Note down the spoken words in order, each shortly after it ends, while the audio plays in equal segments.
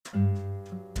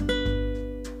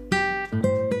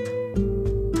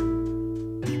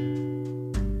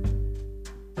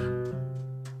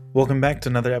Welcome back to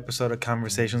another episode of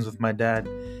Conversations with My Dad.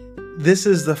 This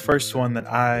is the first one that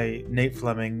I, Nate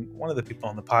Fleming, one of the people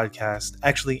on the podcast,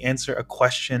 actually answer a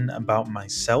question about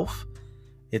myself.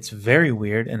 It's very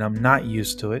weird and I'm not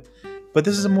used to it, but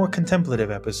this is a more contemplative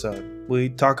episode. We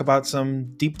talk about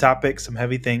some deep topics, some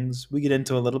heavy things. We get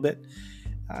into a little bit,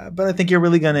 but I think you're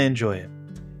really going to enjoy it.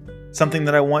 Something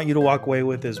that I want you to walk away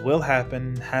with is will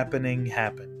happen, happening,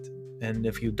 happened. And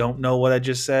if you don't know what I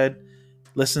just said,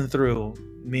 listen through.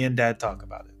 Me and Dad talk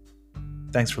about it.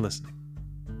 Thanks for listening.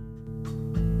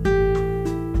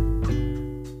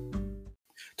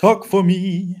 Talk for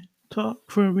me. Talk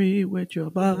for me with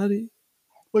your body.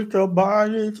 With your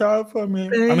body, talk for me.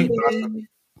 Baby.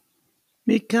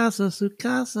 Mikasa,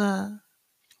 Sukasa.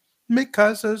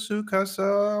 Mikasa,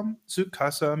 Sukasa,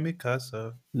 Sukasa,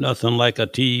 Mikasa. Nothing like a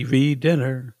TV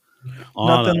dinner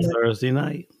on a Thursday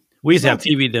night. We used to have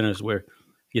TV dinners where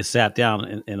you sat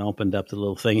down and opened up the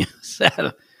little thing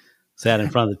and sat in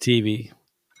front of the TV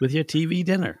with your TV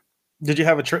dinner. Did you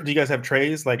have a tray? Do you guys have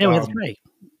trays? Yeah, we had a tray.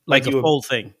 Like a fold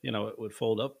thing. You know, it would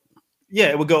fold up.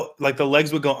 Yeah, it would go, like the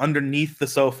legs would go underneath the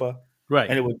sofa. Right.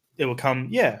 And it would come,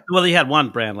 yeah. Well, they had one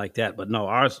brand like that, but no,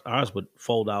 ours would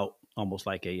fold out almost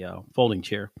like a folding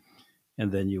chair. And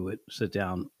then you would sit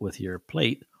down with your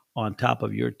plate on top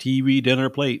of your TV dinner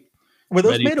plate. Were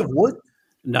those made of wood?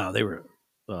 No, they were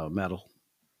metal.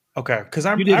 Okay, because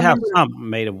you did have some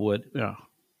made of wood. Yeah,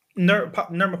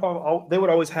 they would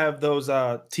always have those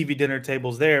TV dinner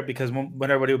tables there because when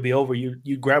everybody would be over,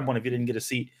 you'd grab one if you didn't get a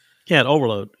seat. Yeah,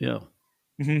 overload. Yeah.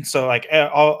 Mm-hmm. So like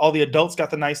all the adults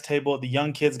got the nice table, the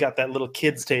young kids got that little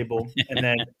kids table, and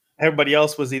then everybody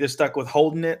else was either stuck with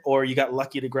holding it or you got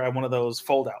lucky to grab one of those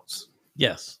fold outs.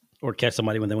 Yes, or catch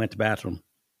somebody when they went to the bathroom.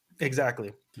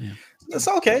 Exactly. Yeah. It's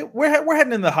okay. We're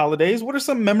heading in the holidays. What are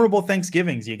some memorable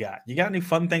Thanksgivings you got? You got any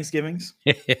fun Thanksgivings?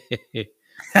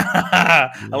 I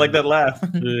like that laugh.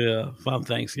 Yeah, fun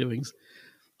Thanksgivings.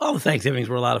 All the Thanksgivings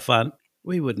were a lot of fun.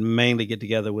 We would mainly get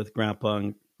together with Grandpa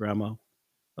and Grandma.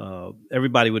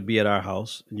 Everybody would be at our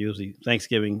house, and usually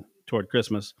Thanksgiving toward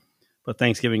Christmas, but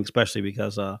Thanksgiving especially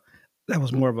because that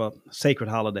was more of a sacred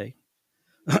holiday.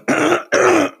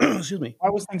 Excuse me. Why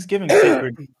was Thanksgiving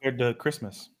sacred compared to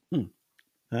Christmas?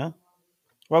 Huh?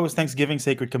 Why was Thanksgiving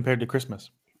sacred compared to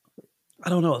Christmas? I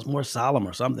don't know. It's more solemn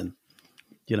or something.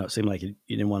 You know, it seemed like you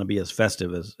didn't want to be as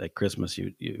festive as at Christmas.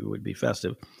 You would be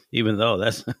festive, even though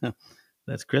that's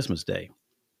Christmas Day.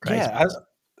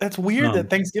 That's weird that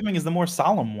Thanksgiving is the more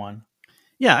solemn one.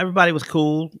 Yeah, everybody was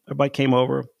cool. Everybody came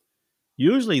over.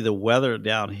 Usually the weather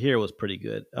down here was pretty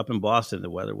good. Up in Boston, the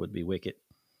weather would be wicked.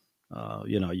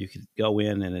 You could go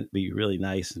in and it'd be really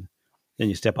nice. And then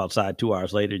you step outside 2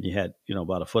 hours later and you had,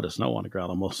 about a foot of snow on the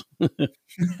ground almost.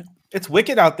 It's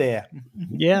wicked out there.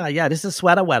 Yeah. This is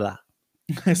sweater weather.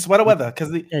 Sweater weather.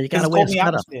 Because you got to wear a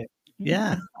sweater.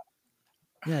 Yeah.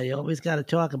 Yeah, you always got to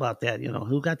talk about that.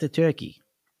 Who got the turkey?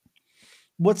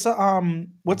 What's a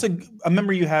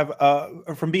memory you have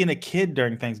from being a kid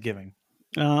during Thanksgiving?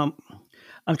 I'm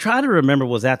trying to remember.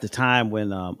 Was at the time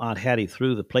when Aunt Hattie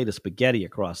threw the plate of spaghetti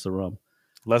across the room.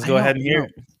 Let's go ahead and hear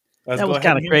it. That was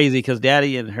kind of crazy because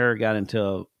Daddy and her got into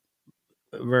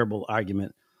a verbal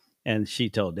argument, and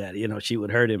she told Daddy, she would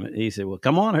hurt him. And he said, "Well,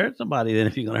 come on, hurt somebody then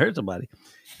if you're going to hurt somebody."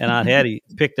 And Aunt Hattie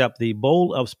picked up the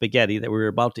bowl of spaghetti that we were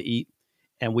about to eat,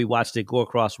 and we watched it go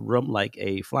across the room like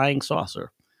a flying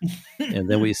saucer. And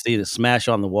then we see it smash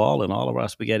on the wall, and all of our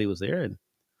spaghetti was there, and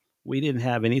we didn't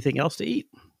have anything else to eat.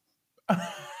 I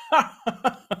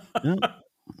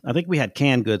think we had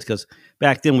canned goods because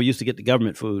back then we used to get the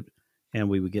government food, and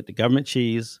we would get the government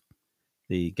cheese,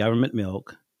 the government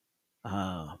milk,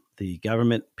 the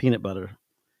government peanut butter,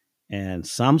 and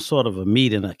some sort of a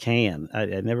meat in a can. I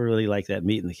never really liked that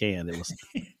meat in the can. It was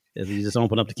you just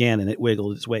open up the can and it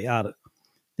wiggled its way out.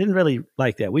 Didn't really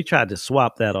like that. We tried to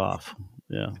swap that off.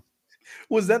 Yeah.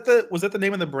 Was that the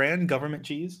name of the brand, Government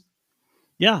Cheese?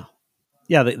 Yeah.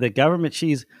 Yeah, the government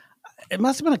cheese. It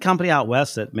must have been a company out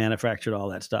west that manufactured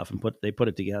all that stuff and they put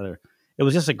it together. It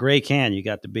was just a gray can. You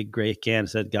got the big gray can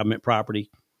that said government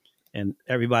property, and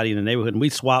everybody in the neighborhood. And we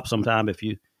swap sometime if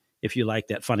you like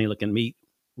that funny looking meat,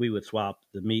 we would swap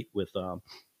the meat with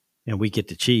and we get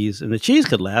the cheese, and the cheese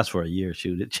could last for a year.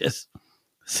 Shoot, it just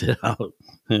sit out.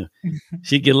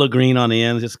 She'd get a little green on the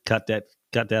end. Just cut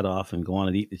that off and go on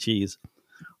and eat the cheese.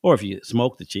 Or if you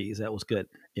smoke the cheese, that was good.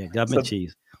 Yeah, government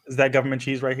cheese. Is that government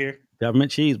cheese right here?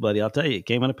 Government cheese, buddy. I'll tell you, it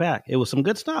came in a pack. It was some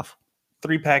good stuff.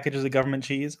 3 packages of government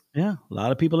cheese. Yeah, a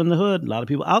lot of people in the hood, a lot of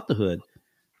people out the hood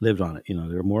lived on it. There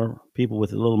were more people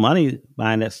with a little money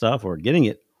buying that stuff or getting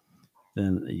it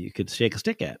than you could shake a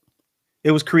stick at.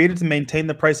 It was created to maintain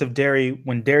the price of dairy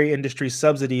when dairy industry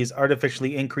subsidies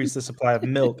artificially increased the supply of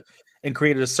milk and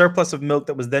created a surplus of milk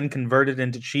that was then converted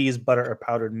into cheese, butter, or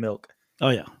powdered milk. Oh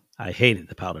yeah, I hated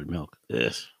the powdered milk. Ugh.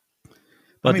 I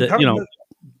But mean, the you powdered know, milk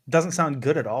doesn't sound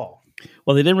good at all.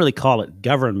 well, they didn't really call it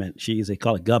government cheese; they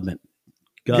call it government.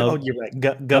 Oh, Gov, you're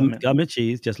right. Government. government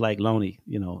cheese, just like Loney.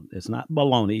 You know, it's not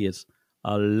bologna; it's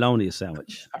a Loney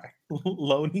sandwich. Sorry.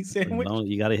 Loney sandwich.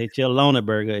 You got to hit your Loney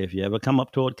burger if you ever come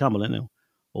up toward Cumberland.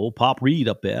 Old Pop Reed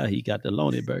up there, he got the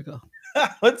Loney burger.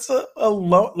 What's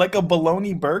like a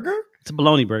bologna burger? It's a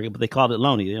bologna burger, but they called it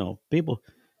Loney. You know, people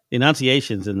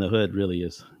enunciations in the hood really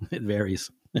is it varies.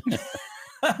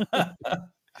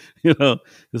 You know,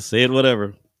 just say it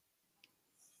whatever.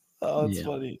 Oh, that's Yeah.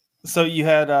 funny. So you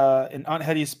had an Aunt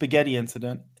Hetty's spaghetti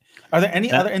incident. Are there any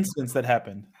That- other incidents that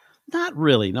happened? Not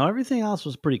really. No, everything else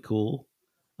was pretty cool.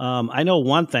 I know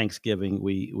one Thanksgiving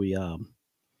we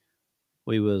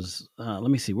was let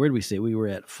me see, where did we stay? We were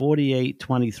at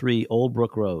 4823 Old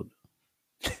Brook Road.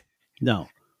 No,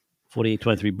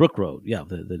 4823 Brook Road. Yeah,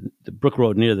 the Brook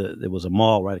Road near there was a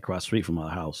mall right across the street from our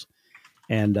house.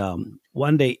 And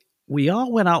one day we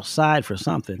all went outside for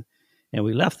something, and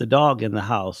we left the dog in the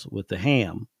house with the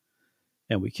ham.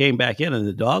 And we came back in, and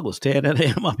the dog was tearing that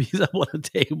ham up. He's up on the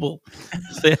table.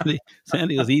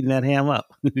 Sandy was eating that ham up.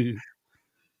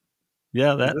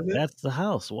 Yeah, that's the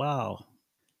house. Wow.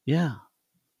 Yeah.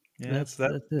 Yeah, That's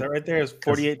that it. right there is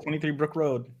 4823 Brook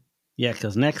Road. Yeah,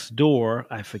 because next door,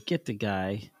 I forget the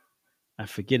guy. I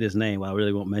forget his name. I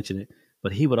really won't mention it.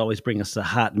 But he would always bring us the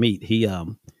hot meat. He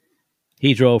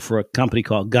drove for a company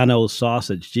called Gunno's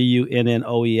Sausage,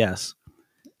 Gunnoes.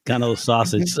 Gunno's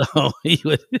Sausage. So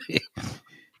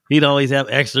he'd always have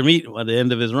extra meat at the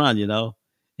end of his run, you know.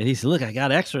 And he said, "Look, I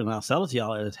got extra, and I'll sell it to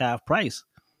y'all at half price."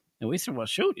 And we said, "Well,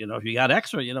 shoot, you know, if you got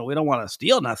extra, you know, we don't want to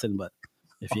steal nothing, but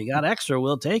if you got extra,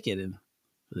 we'll take it." And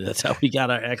that's how we got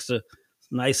our extra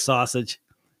nice sausage.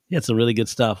 He had some really good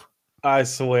stuff. I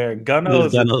swear, Gunno's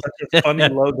is Gunno's. such a funny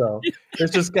logo.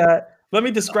 It's just got. Let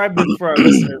me describe this for our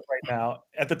listeners right now.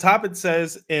 At the top, it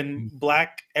says in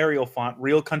black Arial font,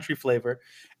 "Real Country Flavor,"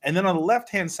 and then on the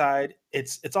left-hand side,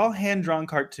 it's all hand-drawn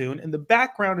cartoon. In the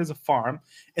background is a farm.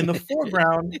 In the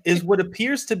foreground is what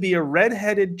appears to be a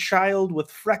red-headed child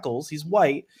with freckles. He's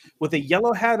white with a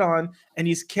yellow hat on, and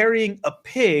he's carrying a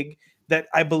pig that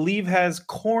I believe has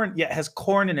corn. Yeah, has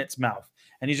corn in its mouth,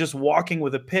 and he's just walking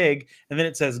with a pig. And then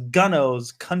it says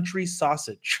Gunno's Country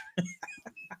Sausage.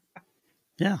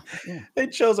 Yeah. They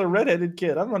chose a redheaded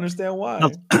kid. I don't understand why.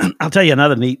 I'll tell you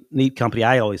another neat company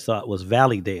I always thought was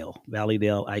Valleydale.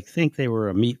 Valleydale, I think they were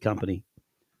a meat company,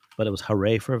 but it was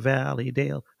hooray for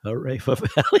Valleydale. Hooray for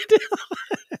Valleydale.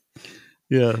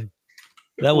 Yeah.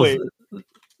 That was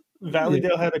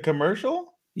Valleydale had a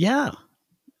commercial? Yeah.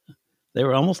 They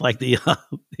were almost like the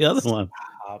other one.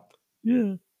 Stop.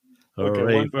 Yeah. Okay,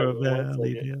 Hooray one for second, one second.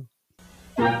 Valleydale.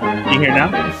 You hear now?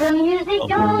 The music goes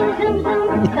zoom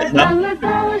zoom, the drummer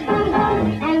goes boom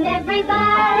boom, and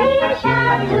everybody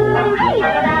shouts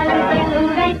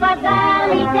hooray for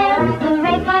Valleydale,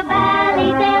 hooray for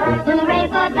Valleydale, hooray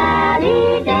for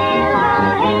Valleydale,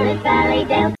 all hail is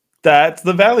Valleydale. That's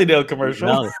the Valleydale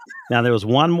commercial. Now, there was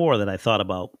one more that I thought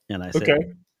about, and I said, Okay.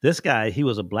 this guy, he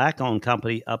was a black-owned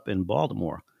company up in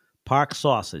Baltimore, Park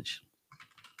Sausage,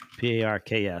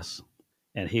 Parks,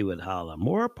 and he would holler,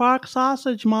 "More Park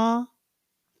Sausage, Ma."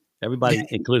 Everybody,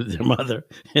 included their mother,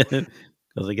 because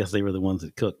I guess they were the ones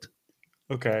that cooked.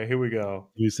 Okay, here we go.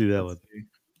 You see that one?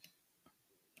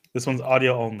 This one's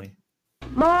audio only.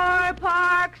 More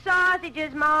pork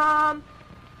sausages, Mom.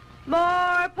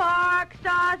 More pork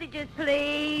sausages,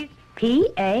 please.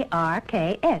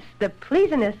 P-A-R-K-S, the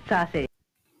pleasantest sausage.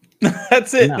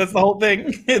 That's it. Yeah. That's the whole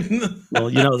thing. Well,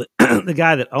 you know, the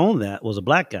guy that owned that was a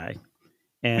black guy,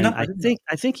 and No, I didn't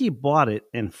I think he bought it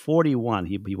in 41.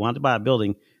 He wanted to buy a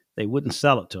building. They wouldn't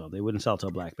sell it to him. They wouldn't sell it to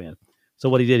a black man. So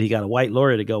what he did, he got a white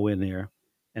lawyer to go in there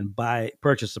and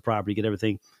purchase the property, get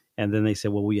everything. And then they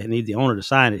said, "Well, we need the owner to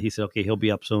sign it." He said, "Okay, he'll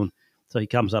be up soon." So he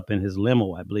comes up in his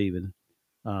limo, I believe. And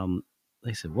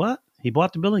they said, "What? He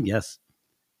bought the building?" "Yes,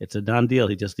 it's a done deal.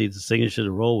 He just needs a signature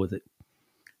to roll with it."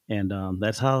 And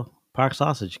that's how Park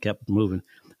Sausage kept moving.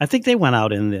 I think they went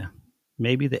out in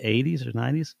maybe the 80s or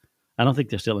 90s. I don't think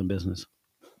they're still in business.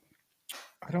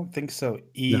 I don't think so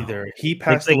either. He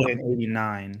passed away in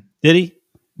 89. Did he?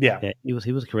 Yeah. Yeah, he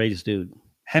was a courageous dude.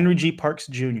 Henry G. Parks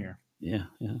Jr. Yeah.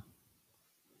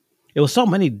 It was so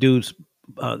many dudes.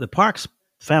 The Parks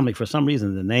family, for some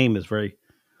reason, the name is very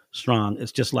strong.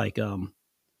 It's just like Gordon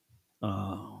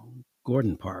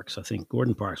Parks. I think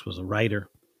Gordon Parks was a writer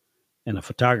and a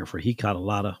photographer. He caught a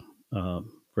lot of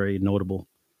very notable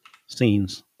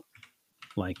scenes.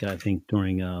 like I think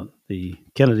during the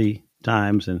Kennedy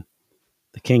times and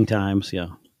the King times. Yeah,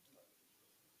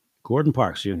 Gordon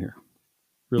Parks Jr.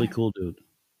 Really cool dude.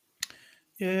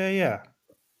 Yeah,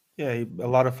 a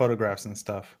lot of photographs and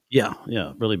stuff. Yeah,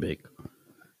 really big,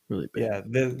 really big. Yeah,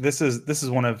 this is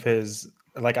one of his.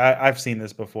 Like I've seen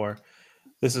this before.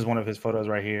 This is one of his photos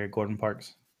right here, Gordon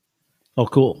Parks. Oh,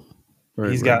 cool.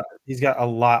 He's got a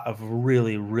lot of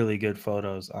really, really good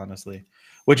photos, honestly.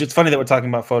 Which it's funny that we're talking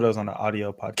about photos on an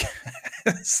audio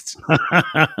podcast.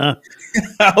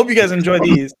 I hope you guys enjoy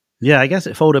these. Yeah, I guess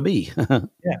it photo B.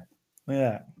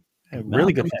 Yeah.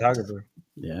 Really good photographer.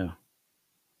 Yeah.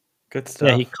 Good stuff.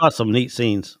 Yeah, he caught some neat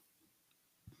scenes,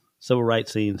 civil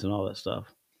rights scenes, and all that stuff.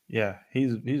 Yeah,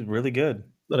 he's really good.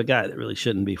 But a guy that really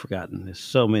shouldn't be forgotten. There's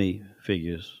so many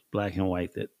figures, black and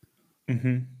white, that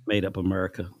made up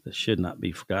America that should not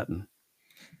be forgotten.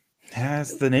 Yeah,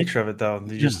 that's the nature of it, though.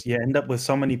 You end up with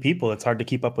so many people, it's hard to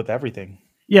keep up with everything.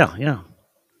 Yeah.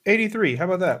 83, how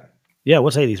about that? Yeah,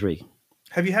 what's 83?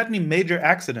 Have you had any major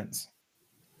accidents?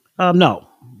 No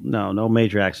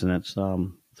major accidents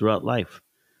throughout life.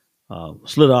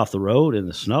 Slid off the road in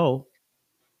the snow,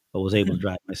 but was able to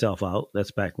drive myself out.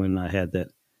 That's back when I had that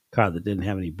car that didn't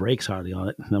have any brakes hardly on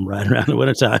it, and I'm riding around in the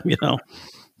wintertime,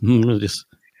 just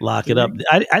lock it up.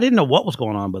 I didn't know what was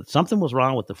going on, but something was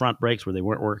wrong with the front brakes where they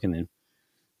weren't working. And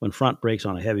when front brakes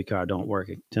on a heavy car don't work,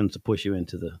 it tends to push you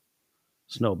into the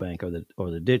snowbank or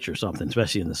the ditch or something,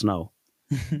 especially in the snow.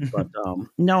 But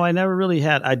no, I never really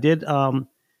had. I did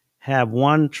have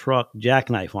one truck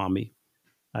jackknife on me.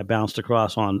 I bounced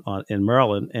across on in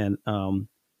Maryland, and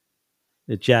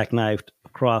it jackknifed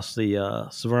across the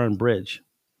Severn Bridge,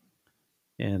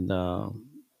 and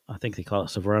I think they call it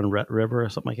Severn River or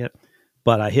something like that.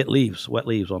 But I hit wet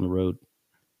leaves on the road,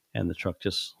 and the truck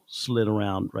just slid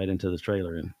around right into the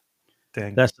trailer.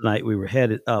 And that's the night we were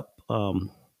headed up. As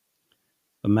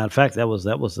a matter of fact, that was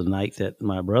the night that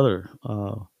my brother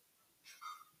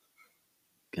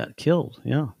got killed.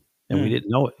 Yeah, and we didn't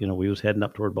know it. We was heading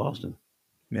up toward Boston.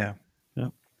 Yeah.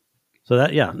 So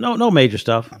that, no major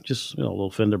stuff. Just a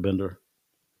little fender bender,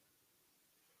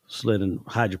 slid and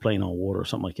hydroplane on water or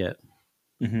something like that.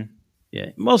 Mm-hmm.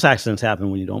 Yeah, most accidents happen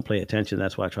when you don't pay attention.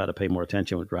 That's why I try to pay more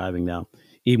attention with driving now,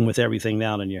 even with everything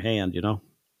down in your hand.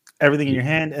 Everything in your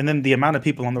hand, and then the amount of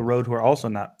people on the road who are also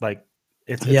not like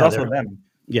it's also them.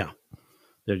 Yeah,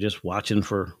 they're just watching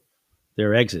for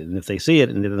their exit, and if they see it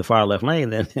and they're in the far left lane,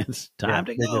 then it's time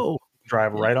to go.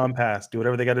 Drive right on past. Do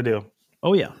whatever they got to do.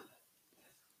 Oh yeah.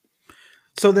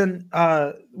 So then,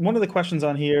 one of the questions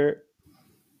on here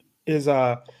is,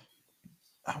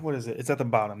 what is it? It's at the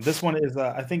bottom. This one is,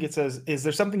 I think it says, is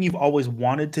there something you've always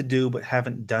wanted to do but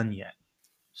haven't done yet?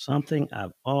 Something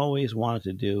I've always wanted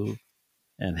to do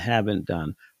and haven't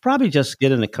done. Probably just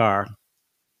get in the car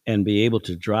and be able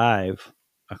to drive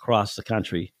across the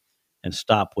country and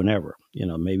stop whenever.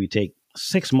 Maybe take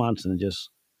 6 months and just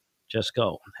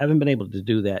go. Haven't been able to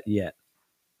do that yet.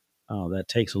 That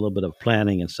takes a little bit of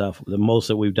planning and stuff. The most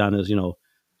that we've done is,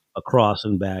 across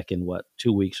and back in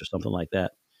 2 weeks or something like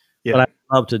that. Yeah. But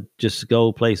I love to just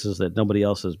go places that nobody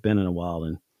else has been in a while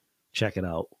and check it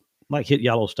out. Like hit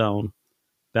Yellowstone,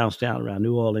 bounce down around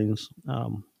New Orleans,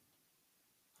 down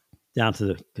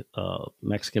to the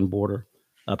Mexican border,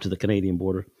 up to the Canadian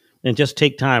border, and just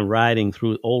take time riding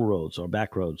through old roads or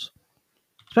back roads,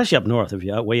 especially up north. If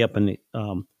you're way up in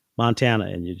Montana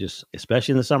and you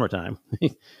especially in the summertime,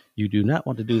 you do not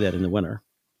want to do that in the winter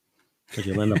because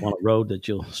you'll end up on a road that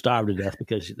you'll starve to death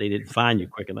because they didn't find you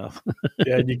quick enough.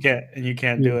 Yeah, and you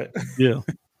can't do it. Yeah.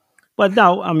 But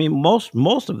no, I mean,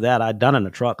 most of that I've done in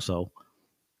a truck. So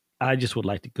I just would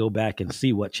like to go back and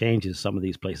see what changes some of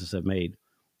these places have made.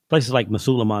 Places like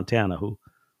Missoula, Montana,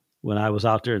 when I was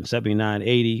out there in 79,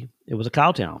 80, it was a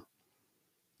cow town.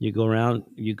 You go around,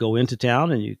 you go into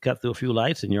town and you cut through a few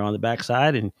lights and you're on the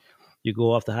backside and you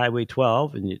go off the Highway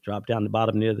 12 and you drop down the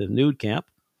bottom near the nude camp.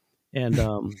 And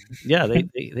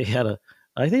they had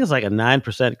I think it's like a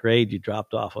 9% grade you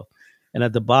dropped off of. And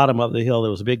at the bottom of the hill,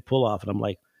 there was a big pull off. And I'm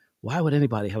like, why would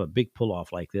anybody have a big pull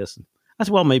off like this? And I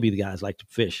said, well, maybe the guys like to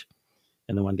fish.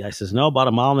 And the one guy says, no, about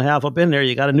a mile and a half up in there,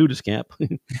 you got a nudist camp.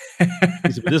 He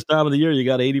said, this time of the year, you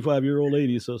got 85-year-old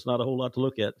ladies, so it's not a whole lot to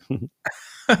look at.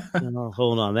 I'll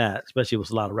hold on that, especially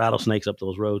with a lot of rattlesnakes up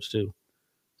those roads, too.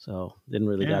 So didn't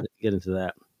really get into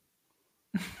that.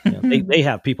 They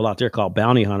have people out there called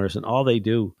bounty hunters, and all they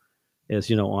do is,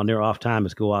 on their off time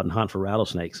is go out and hunt for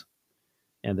rattlesnakes.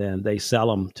 And then they sell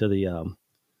them to the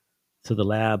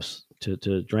labs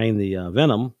to drain the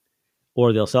venom.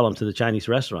 Or they'll sell them to the Chinese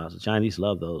restaurants. The Chinese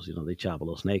love those. They chop a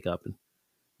little snake up and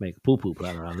make a poo-poo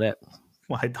out of that.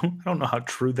 Well, I don't know how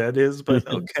true that is, but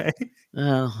okay.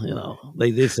 Well,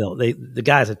 they sell the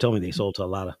guys that told me they sold to a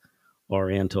lot of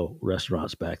Oriental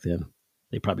restaurants back then.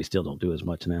 They probably still don't do as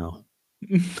much now.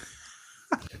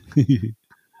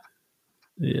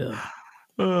 Yeah.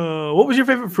 What was your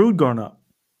favorite food growing up?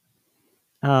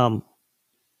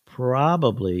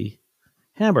 Probably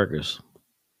hamburgers.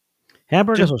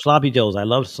 Hamburgers or sloppy joes. I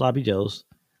loved sloppy joes.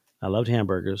 I loved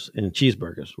hamburgers and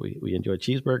cheeseburgers. We enjoyed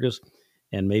cheeseburgers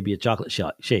and maybe a chocolate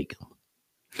shake.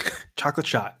 Chocolate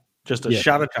shot. Just a Yeah,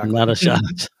 shot of chocolate. not a shot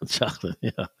of chocolate.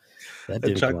 Yeah, that A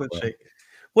didn't come out chocolate well. shake.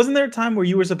 Wasn't there a time where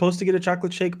you were supposed to get a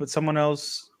chocolate shake, but someone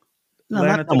else? No,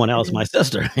 Lana not someone took else. it? My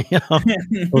sister.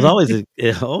 It was always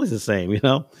the same.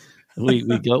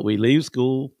 We leave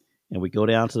school and we go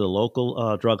down to the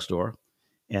local drugstore,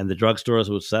 and the drugstores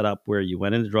would set up where you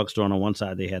went in the drugstore, and on one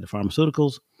side they had the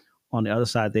pharmaceuticals, on the other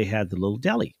side they had the little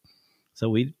deli. So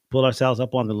we pull ourselves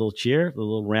up on the little chair, the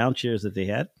little round chairs that they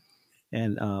had,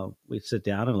 and we'd sit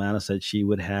down. And Lana said she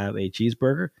would have a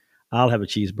cheeseburger. I'll have a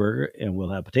cheeseburger, and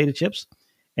we'll have potato chips.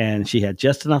 And she had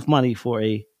just enough money for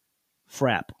a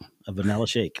frap, a vanilla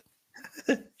shake.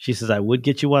 She says, I would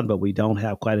get you one, but we don't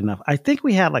have quite enough. I think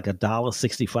we had like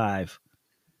 $1.65,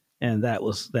 and that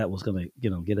was gonna,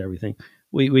 get everything.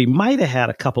 We might have had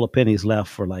a couple of pennies left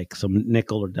for like some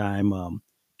nickel or dime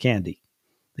candy.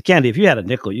 The candy, if you had a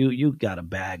nickel, you got a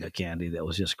bag of candy that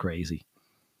was just crazy.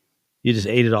 You just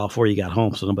ate it all before you got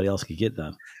home so nobody else could get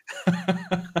none.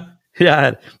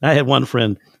 Yeah, I had one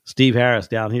friend, Steve Harris,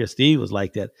 down here. Steve was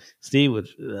like that. Steve would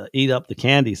eat up the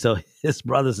candy so his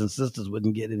brothers and sisters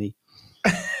wouldn't get any.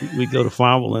 We'd go to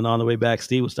Farmville, and on the way back,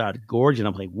 Steve would start gorging.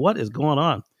 I'm like, what is going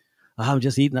on? I'm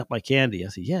just eating up my candy. I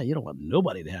said, yeah, you don't want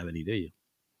nobody to have any, do you?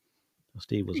 So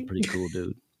Steve was a pretty cool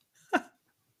dude.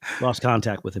 Lost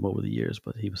contact with him over the years,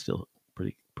 but he was still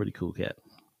pretty cool cat.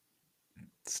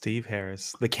 Steve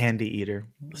Harris, the candy eater.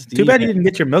 Too Steve bad you Harris. didn't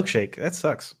get your milkshake. That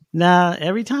sucks. Nah,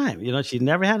 every time. She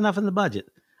never had enough in the budget.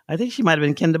 I think she might have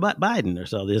been Ken Biden or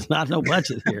so. There's not no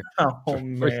budget here. Oh for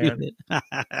man. you.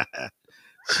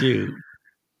 Shoot.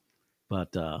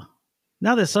 But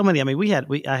now there's so many. I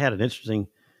mean, I had an interesting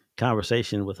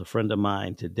conversation with a friend of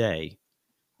mine today,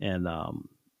 and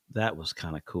that was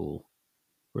kind of cool.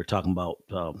 We're talking about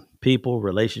people,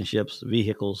 relationships,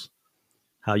 vehicles,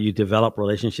 how you develop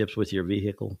relationships with your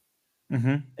vehicle.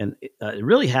 Mm-hmm. And it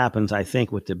really happens, I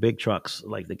think, with the big trucks,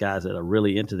 like the guys that are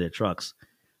really into their trucks.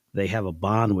 They have a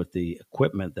bond with the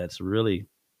equipment that's really,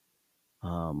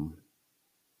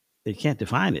 they can't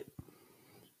define it.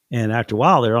 And after a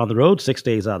while, they're on the road 6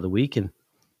 days out of the week, and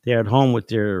they're at home with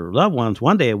their loved ones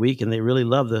 1 day a week, and they really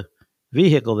love the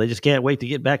vehicle. They just can't wait to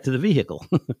get back to the vehicle.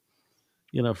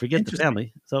 Forget the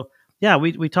family. So, yeah,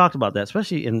 we talked about that,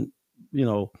 especially in,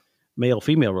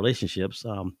 male-female relationships,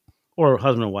 or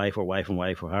husband and wife, or wife and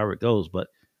wife, or however it goes. But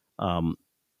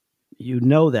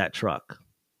that truck.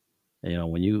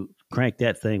 When you crank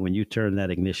that thing, when you turn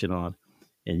that ignition on,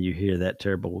 and you hear that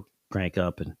turbo crank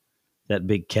up, and that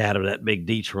big cat or that big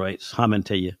Detroit's humming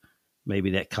to you,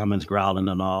 maybe that Cummins growling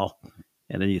and all,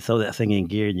 and then you throw that thing in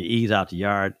gear and you ease out the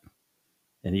yard,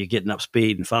 and you're getting up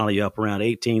speed, and finally you're up around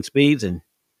 18 speeds, and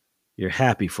you're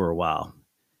happy for a while.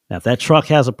 Now, if that truck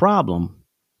has a problem,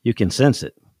 you can sense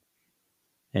it,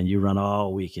 and you run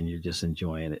all week, and you're just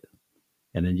enjoying it.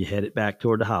 And then you head it back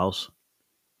toward the house,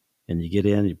 and you get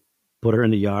in, you put her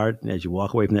in the yard, and as you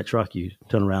walk away from that truck, you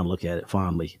turn around and look at it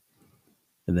fondly.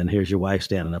 And then here's your wife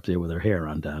standing up there with her hair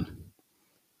undone.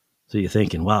 So you're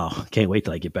thinking, wow, can't wait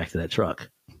till I get back to that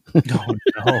truck.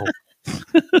 Oh,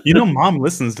 no. Mom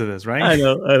listens to this, right? I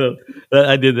know.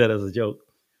 I did that as a joke.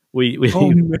 We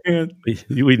man.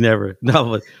 we never,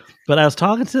 no, but I was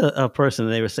talking to a person,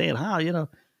 and they were saying,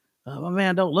 my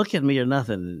man don't look at me or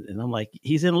nothing. And I'm like,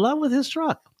 he's in love with his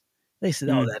truck. They said,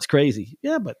 oh, that's crazy.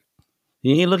 Yeah, but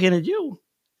he ain't looking at you.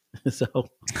 So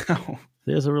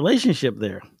there's a relationship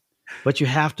there. But you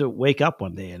have to wake up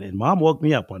one day. And Mom woke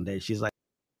me up one day. She's like,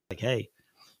 hey,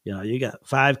 you got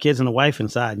 5 kids and a wife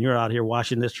inside, and you're out here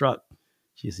washing this truck.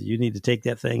 She said, you need to take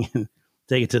that thing and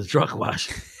take it to the truck wash.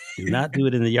 Do not do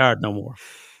it in the yard no more.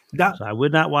 So I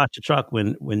would not wash the truck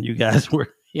when you guys were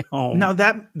home. Now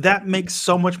that makes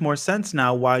so much more sense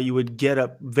now why you would get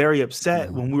up very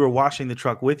upset when we were washing the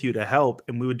truck with you to help,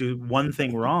 and we would do one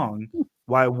thing wrong,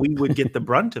 why we would get the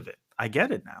brunt of it. I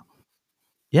get it now.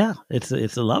 Yeah, it's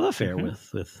a love affair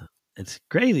with it's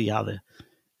crazy how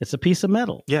it's a piece of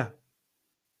metal. Yeah.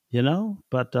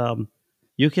 But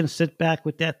you can sit back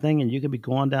with that thing, and you can be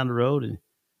going down the road, and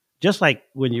just like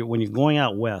when you're going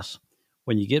out west,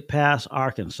 when you get past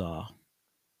Arkansas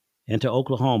into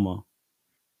Oklahoma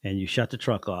and you shut the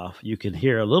truck off, you can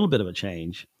hear a little bit of a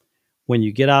change. when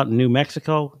you get out in New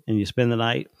Mexico and you spend the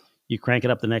night, you crank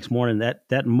it up the next morning,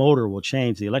 that motor will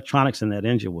change. The electronics in that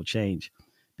engine will change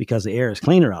because the air is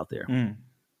cleaner out there. Mm.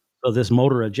 So this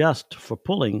motor adjusts for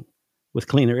pulling with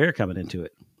cleaner air coming into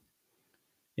it.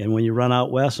 And when you run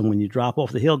out west and when you drop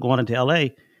off the hill going into LA,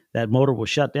 that motor will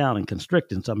shut down and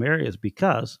constrict in some areas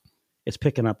because it's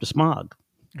picking up the smog.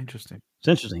 Interesting. It's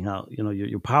interesting how,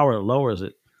 your power lowers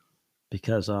it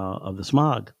because of the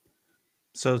smog.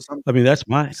 So I mean, that's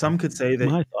some could say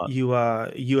my that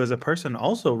thought. you as a person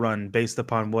also run based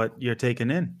upon what you're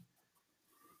taking in.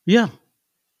 Yeah.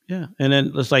 Yeah. And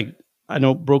then it's like, I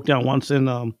know broke down once in,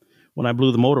 when I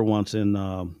blew the motor once in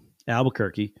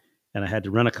Albuquerque and I had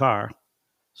to rent a car.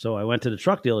 So I went to the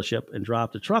truck dealership and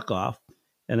dropped the truck off.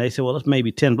 And they said, well, it's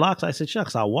maybe 10 blocks. I said,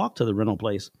 shucks, I'll walk to the rental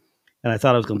place. And I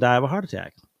thought I was going to die of a heart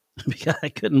attack because I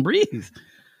couldn't breathe.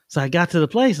 So I got to the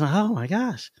place and oh my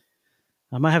gosh,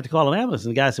 I might have to call an ambulance.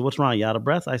 And the guy said, what's wrong? You out of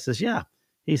breath? I says, yeah.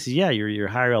 He says, yeah, you're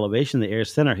higher elevation. The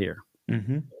air's thinner here.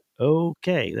 Mm-hmm.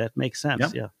 Okay. That makes sense.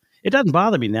 Yep. Yeah. It doesn't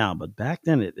bother me now, but back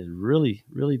then it really,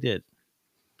 really did.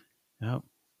 Yeah.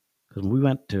 Because when we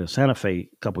went to Santa Fe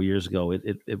a couple years ago,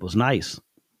 it was nice.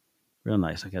 Real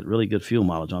nice. I got really good fuel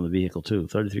mileage on the vehicle too.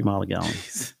 33 miles a gallon.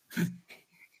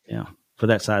 Yeah. For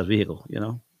that size vehicle,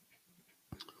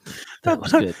 That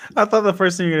was good. I thought the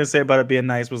first thing you were going to say about it being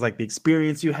nice was like the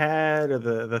experience you had or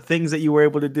the things that you were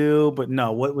able to do. But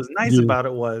no, what was nice about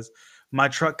it was my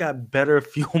truck got better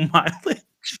fuel mileage.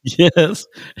 Yes.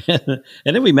 And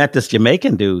then we met this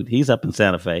Jamaican dude. He's up in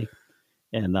Santa Fe.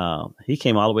 And he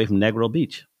came all the way from Negro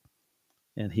Beach.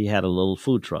 And he had a little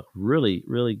food truck. Really,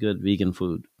 really good vegan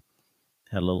food.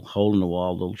 Had a little hole in the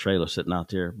wall, little trailer sitting out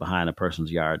there behind a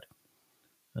person's yard.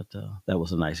 But that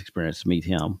was a nice experience to meet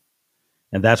him.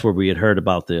 And that's where we had heard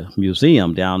about the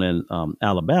museum down in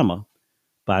Alabama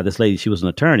by this lady. She was an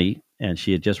attorney, and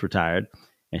she had just retired.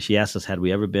 And she asked us, had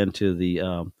we ever been to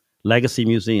the Legacy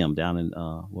Museum down in,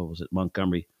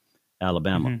 Montgomery,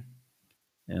 Alabama?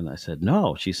 Mm-hmm. And I said,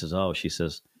 no. She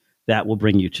says, that will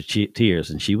bring you to tears.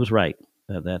 And she was right.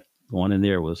 That going in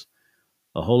there was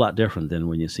a whole lot different than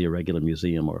when you see a regular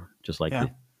museum or just like the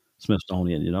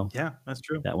Smithsonian, Yeah, that's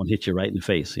true. That one hit you right in the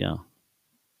face, yeah.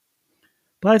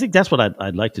 But I think that's what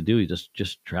I'd like to do.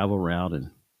 Just travel around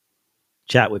and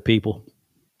chat with people.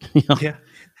 Yeah,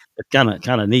 it's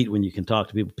kind of neat when you can talk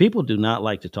to people. People do not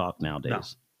like to talk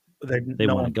nowadays. No. They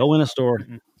want to go in a store,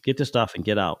 get the stuff, and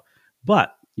get out.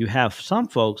 But you have some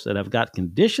folks that have got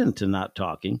conditioned to not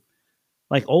talking,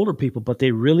 like older people, but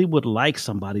they really would like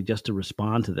somebody just to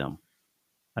respond to them.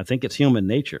 I think it's human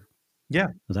nature. Yeah,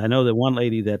 because I know that one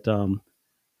lady that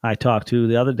I talked to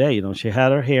the other day. She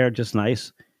had her hair just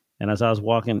nice. And as I was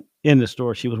walking in the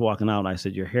store, she was walking out, and I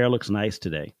said, your hair looks nice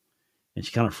today. And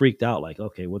she kind of freaked out, like,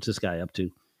 okay, what's this guy up to?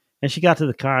 And she got to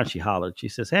the car, and she hollered. She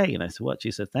says, hey. And I said, what?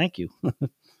 She said, thank you.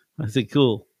 I said,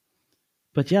 cool.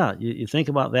 But, yeah, you think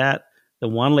about that. The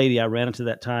one lady I ran into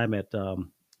that time at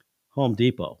Home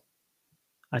Depot,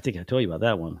 I think I told you about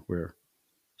that one, where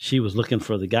she was looking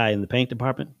for the guy in the paint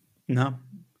department. No.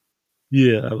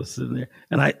 Yeah, I was sitting there.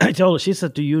 And I told her, she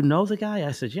said, do you know the guy?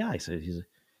 I said, yeah. I said,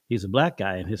 he's a black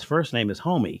guy, and his first name is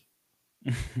Homie,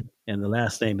 and the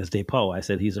last name is Depot. I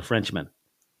said, he's a Frenchman.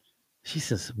 She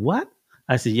says, what?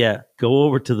 I said, yeah, go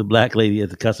over to the black lady at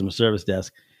the customer service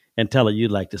desk and tell her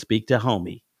you'd like to speak to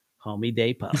Homie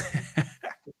Depot.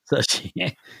 So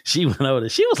she went over there.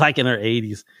 She was like in her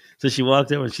 80s. So she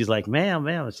walked over, and she's like, ma'am.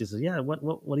 And she said, yeah, what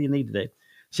do you need today?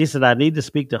 She said, I need to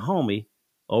speak to Homie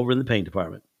over in the paint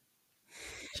department.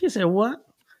 She said, what?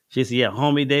 She said, yeah,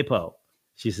 Homie Depot.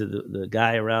 She said, the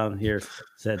guy around here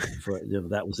said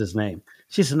that was his name.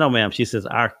 She said, no, ma'am. She says,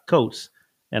 our coats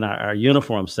and our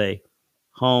uniforms say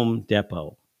Home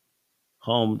Depot.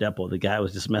 Home Depot. The guy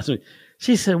was just messing with me.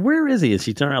 She said, where is he? And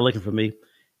she turned around looking for me.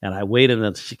 And I waited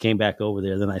until she came back over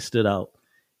there. Then I stood out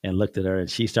and looked at her, and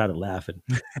she started laughing.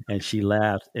 And she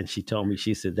laughed, and she told me,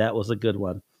 she said, that was a good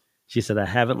one. She said, I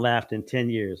haven't laughed in 10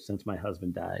 years since my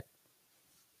husband died.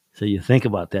 So you think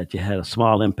about that. You had a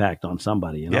small impact on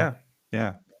somebody, Yeah.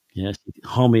 Yeah,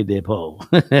 Homie Depot.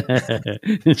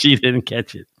 She didn't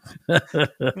catch it.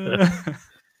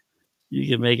 You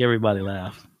can make everybody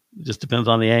laugh. It just depends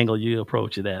on the angle you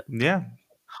approach it at. Yeah.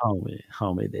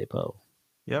 Homie Depot.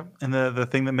 Yep. And the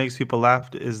thing that makes people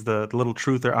laugh is the little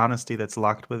truth or honesty that's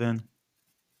locked within.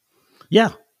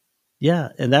 Yeah. Yeah.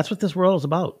 And that's what this world is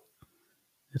about.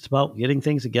 It's about getting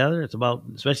things together. It's about,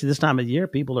 especially this time of year,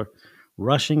 people are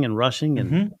rushing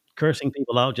and cursing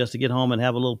people out just to get home and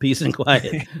have a little peace and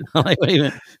quiet. I'm like, wait a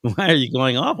minute, why are you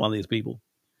going off on these people?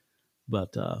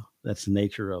 But that's the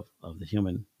nature of the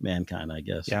human mankind, I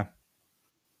guess. Yeah.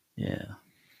 Yeah.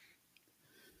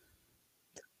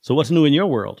 So what's new in your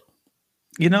world?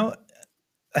 You know,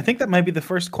 I think that might be the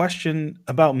first question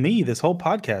about me this whole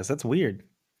podcast. That's weird.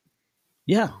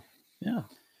 Yeah. Now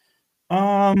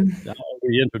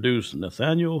we introduce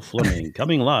Nathaniel Fleming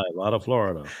coming live out of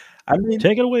Florida. I mean,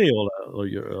 Take it away,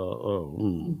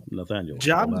 Nathaniel.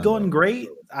 job's Orlando. going great.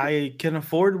 I can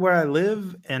afford where I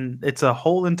live, and it's a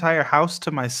whole entire house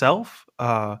to myself.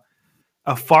 A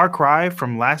far cry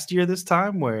from last year this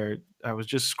time, where I was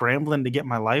just scrambling to get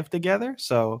my life together.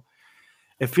 So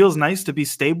it feels nice to be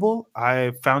stable.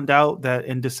 I found out that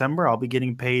in December I'll be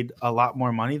getting paid a lot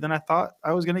more money than I thought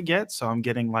I was going to get. So I'm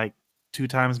getting like 2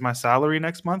 times my salary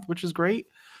next month, which is great.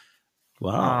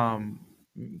 Wow.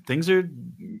 Things are,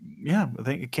 yeah, I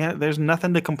think there's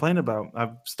nothing to complain about.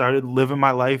 I've started living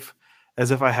my life as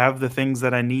if I have the things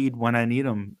that I need when I need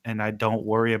them, and I don't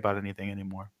worry about anything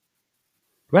anymore.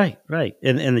 Right.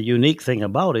 And the unique thing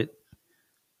about it,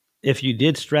 if you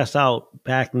did stress out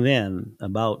back then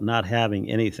about not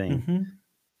having anything,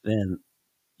 then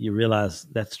you realize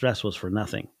that stress was for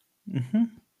nothing.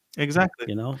 Exactly.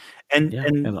 You know? And Yeah.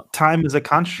 and time is a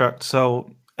construct.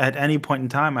 So at any point in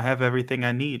time, I have everything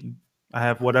I need. I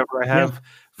have whatever I have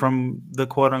from the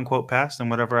quote unquote past and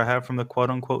whatever I have from the quote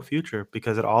unquote future,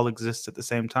 because it all exists at the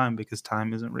same time, because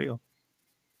time isn't real.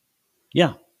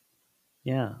 Yeah.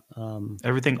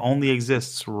 Everything only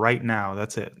exists right now.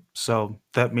 That's it. So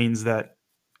that means that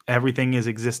everything is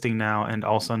existing now and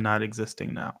also not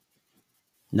existing now.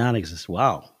 Non-exist.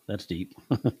 Wow, that's deep.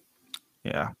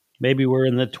 Yeah. Maybe we're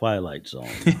in the twilight zone.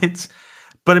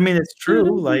 But I mean, it's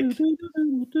true. Like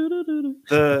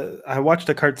I watched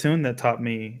a cartoon that taught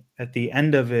me at the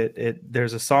end of it,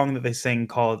 there's a song that they sing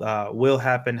called "Will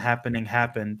Happen, Happening,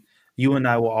 Happened. You and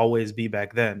I will always be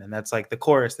back then." And that's like the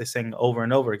chorus they sing over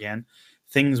and over again.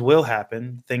 Things will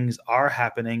happen, things are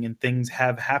happening, and things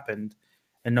have happened.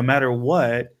 And no matter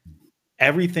what,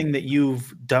 everything that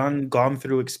you've done, gone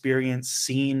through, experienced,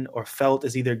 seen, or felt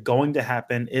is either going to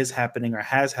happen, is happening, or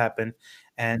has happened.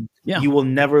 And you will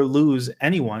never lose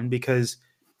anyone, because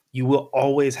you will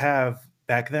always have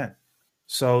back then.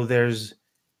 So there's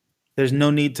no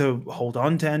need to hold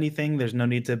on to anything. There's no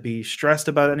need to be stressed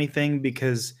about anything,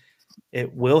 because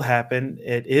it will happen,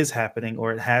 it is happening,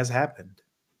 or it has happened.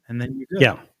 And then you're good.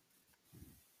 Yeah.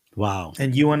 Wow.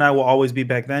 And you and I will always be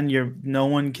back then. No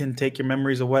one can take your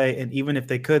memories away. And even if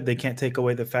they could, they can't take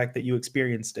away the fact that you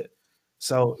experienced it.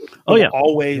 So there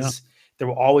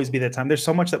will always be that time. There's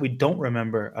so much that we don't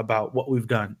remember about what we've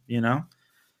done, you know?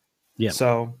 Yeah.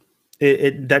 So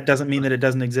that doesn't mean that it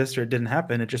doesn't exist or it didn't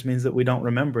happen. It just means that we don't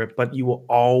remember it, but you will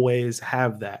always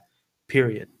have that,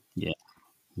 period. Yeah.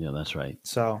 Yeah, that's right.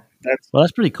 So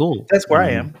that's pretty cool. That's where I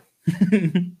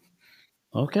am.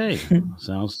 Okay.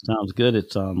 Sounds good.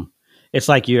 It's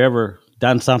like you ever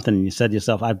done something and you said to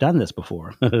yourself, I've done this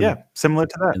before. Yeah, similar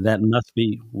to that. And that must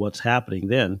be what's happening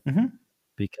then,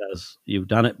 because you've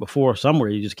done it before somewhere.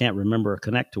 You just can't remember or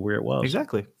connect to where it was.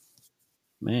 Exactly.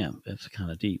 Man, that's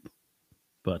kind of deep.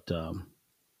 But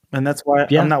and that's why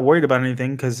I'm not worried about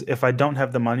anything, because if I don't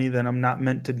have the money, then I'm not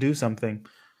meant to do something.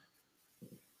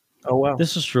 Oh, wow.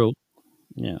 This is true.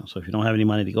 Yeah. So if you don't have any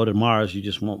money to go to Mars, you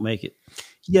just won't make it.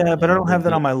 Yeah, but I don't have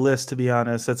that on my list, to be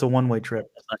honest. That's a one-way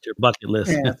trip. That's not your bucket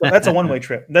list. Yeah, so that's a one-way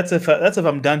trip. That's if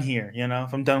I'm done here, you know,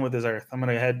 if I'm done with this earth, I'm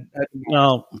going to head.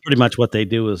 Well, pretty much what they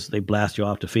do is they blast you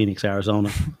off to Phoenix,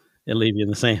 Arizona, and leave you in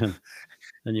the sand.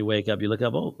 Then you wake up, you look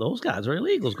up, oh, those guys are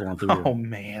illegals going through here. Oh,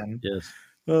 man. Yes.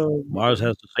 Oh, Mars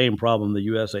has the same problem the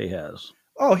USA has.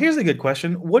 Oh, here's a good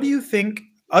question. What do you think,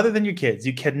 other than your kids?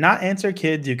 You cannot answer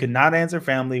kids. You cannot answer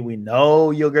family. We know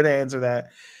you're going to answer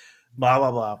that. Blah,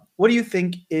 blah, blah. What do you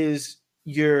think is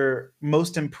your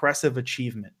most impressive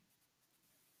achievement?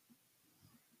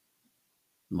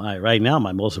 Right now,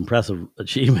 my most impressive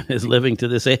achievement is living to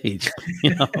this age.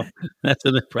 You know, that's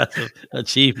an impressive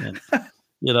achievement.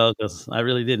 You know, because I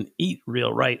really didn't eat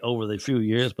real right over the few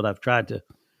years, but I've tried to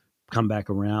come back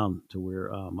around to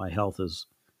where my health is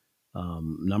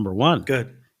number one.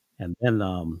 Good. And then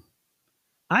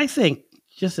I think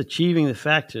just achieving the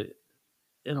fact that,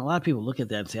 and a lot of people look at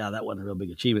that and say, oh, that wasn't a real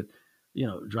big achievement. You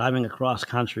know, driving across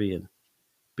country and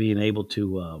being able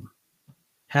to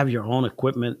have your own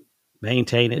equipment,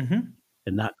 maintain it,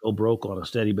 and not go broke on a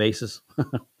steady basis.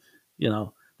 You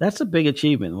know, that's a big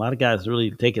achievement. A lot of guys really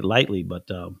take it lightly, but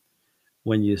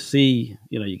when you see,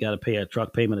 you know, you got to pay a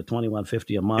truck payment of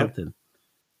 $21.50 a month, and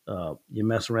you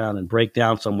mess around and break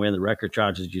down somewhere, and the record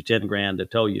charges you $10,000 to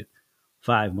tow you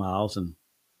 5 miles, and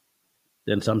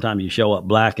then sometimes you show up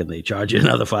black and they charge you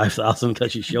another $5,000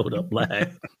 because you showed up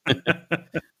black.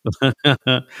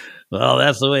 Well,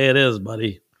 that's the way it is,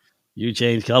 buddy. You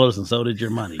changed colors and so did your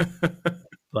money.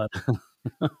 But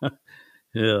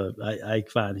Yeah, I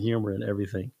find humor in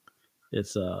everything.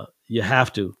 It's you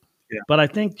have to, Yeah. but I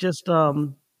think just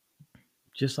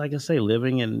like I say,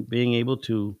 living and being able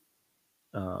to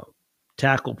uh,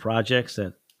 tackle projects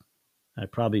that I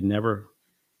probably never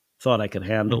thought I could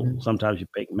handle. Mhm. Sometimes you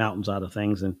make mountains out of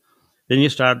things, and then you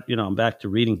start. I'm back to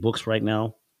reading books right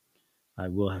now. I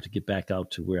will have to get back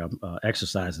out to where I'm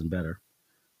exercising better,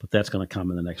 but that's going to come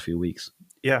in the next few weeks.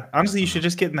 Yeah. Honestly, you Uh, should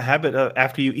just get in the habit of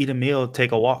after you eat a meal,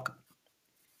 take a walk.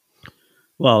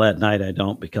 well, at night I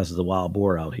don't because of the wild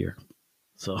boar out here.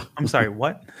 So I'm sorry,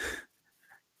 what?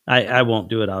 I won't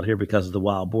do it out here because of the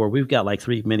wild boar. We've got like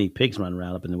 3 mini pigs running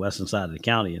around up in the western side of the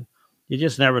county, and you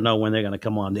just never know when they're going to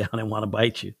come on down and want to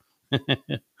bite you.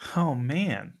 Oh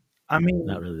man. I Not mean,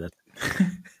 really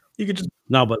that. you could just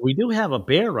No, but we do have a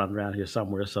bear running around here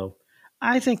somewhere. So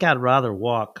I think I'd rather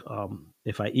walk.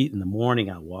 If I eat in the morning,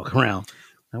 I'll walk around.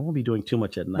 I won't be doing too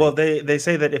much at well, night. they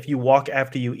say that if you walk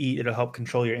after you eat, it'll help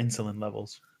control your insulin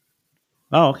levels.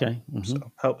 Oh, okay. So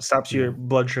help stops your Yeah,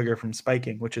 blood sugar from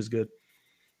spiking, which is good.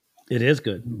 it is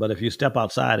good. But if you step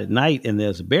outside at night and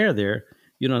there's a bear there,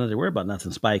 you don't have to worry about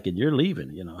nothing spiking. You're leaving.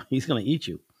 He's going to eat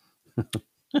you.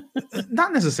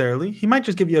 Not necessarily. He might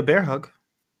just give you a bear hug.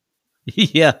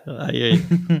 Yeah, I hear you.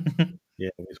 Yeah,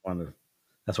 I just wonder.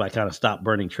 That's why I kind of stopped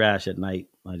burning trash at night.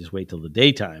 I just wait till the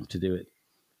daytime to do it.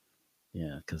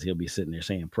 Yeah, because he'll be sitting there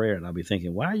saying prayer, and I'll be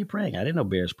thinking, "Why are you praying? I didn't know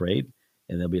bears prayed."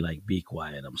 And they'll be like, "Be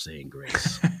quiet. I'm saying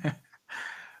grace."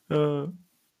 uh,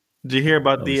 did you hear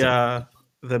about I'll be saying,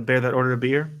 the bear that ordered a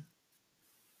beer?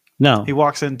 "No." He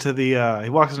walks into the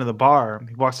bar.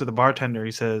 He walks to the bartender.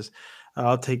 He says,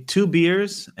 "I'll take 2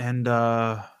 beers and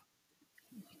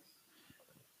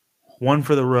one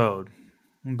for the road."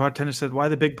 And the bartender said, "Why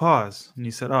the big pause?" And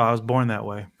he said, "Oh, I was born that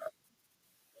way."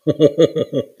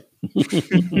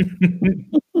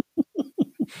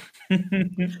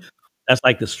 That's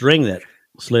like the string that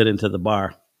slid into the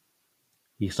bar.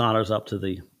 He saunters up to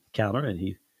the counter and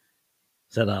he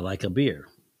said, "I like a beer."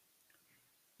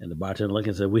 And the bartender looked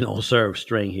and said, "We don't serve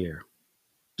string here.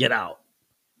 Get out."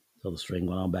 So the string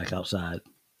went on back outside. A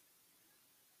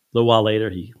little while later,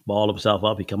 he balled himself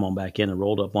up. He come on back in and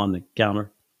rolled up on the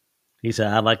counter. He said,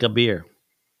 "I'd like a beer."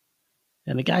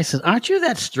 And the guy said, "Aren't you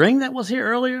that string that was here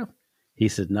earlier?" He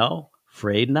said, "No,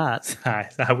 afraid not."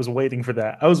 I was waiting for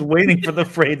that. I was waiting for the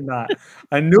afraid not.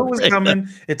 I knew it was Afraid not. coming.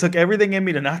 It took everything in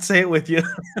me to not say it with you.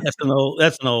 That's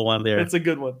an old one there. That's a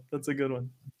good one. That's a good one.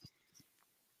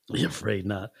 You're afraid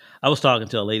not. I was talking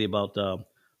to a lady about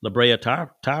La Brea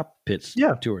tar pits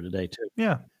Yeah. tour today too.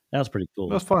 Yeah. That was pretty That cool.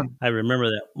 was fun. I remember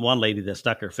that one lady that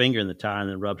stuck her finger in the tire and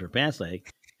then rubbed her pants leg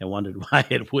and wondered why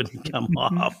it wouldn't come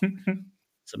off.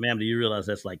 So, ma'am, do you realize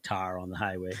that's like tar on the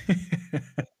highway?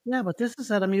 Yeah, but this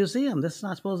is at a museum. This is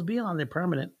not supposed to be on there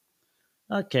permanent.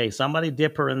 Okay, somebody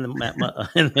dip her in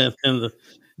the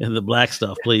in the black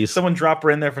stuff, please. Someone drop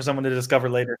her in there for someone to discover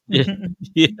later. Yeah,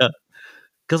 yeah.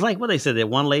 Because like what they said, that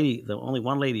one lady, the only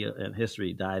one lady in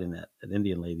history died in that, an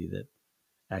Indian lady that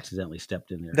accidentally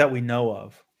stepped in there. That we know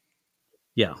of.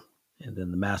 Yeah, and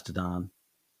then the mastodon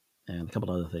and a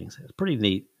couple other things. It's pretty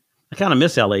neat. I kind of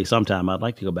miss LA sometime. I'd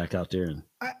like to go back out there and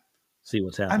I- see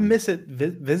what's I happening. miss it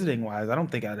visiting wise. I don't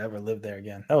think I'd ever live there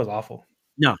again. That was awful.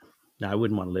 No, I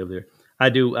wouldn't want to live there. I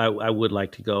do. I would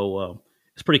like to go.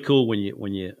 It's pretty cool when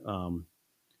you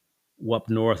up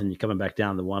north and you're coming back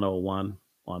down the 101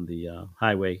 on the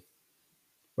highway,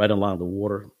 right along the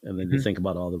water, and then you Mhm. think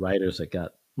about all the writers that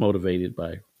got motivated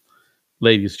by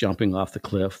ladies jumping off the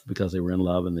cliff because they were in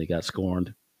love and they got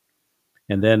scorned.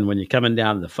 And then when you're coming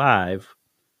down the 5,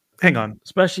 Hang on.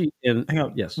 especially in Hang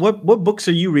on. yes, What books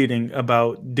are you reading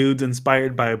about dudes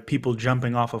inspired by people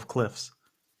jumping off of cliffs?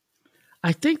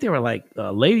 I think they were like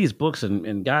ladies' books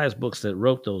and guys' books that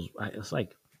wrote those. It's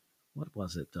like, what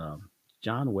was it?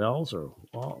 John Wells or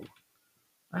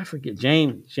I forget.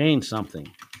 Jane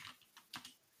something.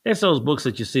 It's those books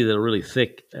that you see that are really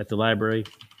thick at the library,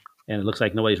 and it looks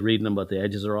like nobody's reading them, but the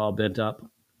edges are all bent up.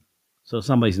 So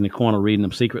somebody's in the corner reading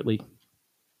them secretly.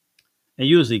 And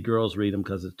usually girls read them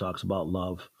because it talks about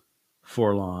love,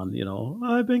 forlorn.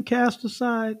 I've been cast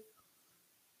aside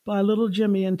by little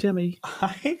Jimmy and Timmy.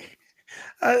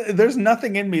 There's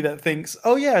nothing in me that thinks,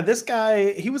 oh yeah, this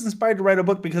guy, he was inspired to write a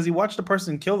book because he watched a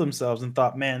person kill themselves and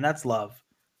thought, man, that's love.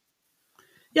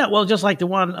 Yeah, well, just like the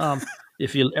one,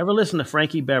 if you ever listen to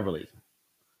Frankie Beverly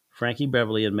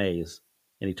and Mays,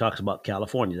 and he talks about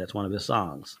California, that's one of his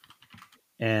songs.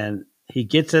 And he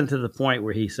gets into the point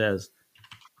where he says,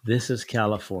 "This is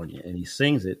California," and he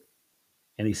sings it,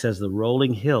 and he says the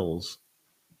rolling hills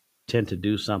tend to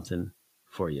do something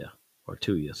for you or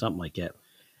to you, something like that.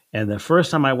 And the first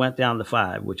time I went down the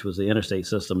 5, which was the interstate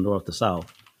system north to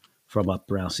south, from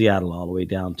up around Seattle all the way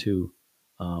down to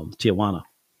Tijuana.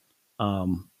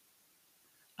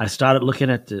 I started looking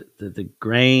at the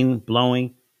grain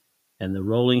blowing and the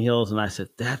rolling hills, and I said,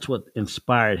 that's what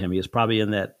inspired him. He was probably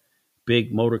in that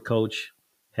big motor coach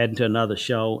heading to another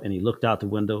show, and he looked out the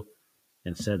window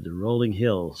and said, the rolling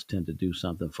hills tend to do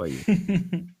something for you.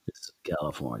 This is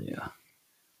California.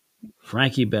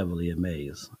 Frankie Beverly and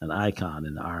Mays, an icon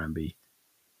in the R&B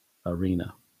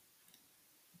arena.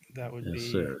 That would Yes,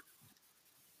 be sir.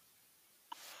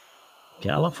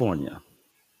 California.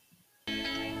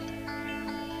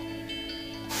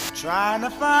 Trying to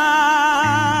find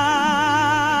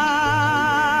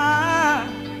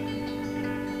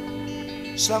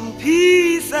some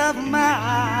peace of mind.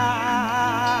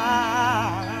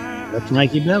 That's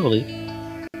Frankie Beverly.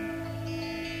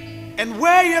 And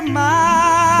where you might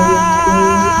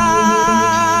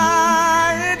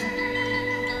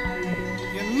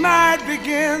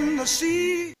begin to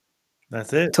see.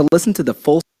 that's it. To listen to the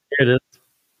full Here it is.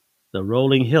 The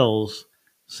rolling hills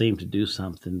seem to do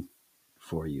something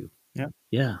for you. Yeah.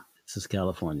 Yeah. This is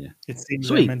California. It seems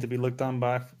Sweet. they're meant to be looked on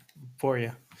by for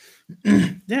you.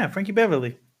 Yeah, Frankie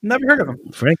Beverly. Never heard of him,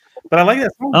 Frank. but I like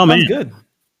that song. Oh, Sounds man. good.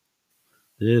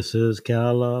 This is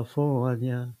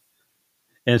California.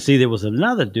 And see, there was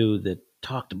another dude that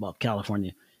talked about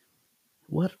California.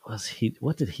 What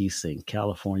did he sing?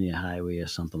 California Highway or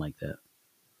something like that.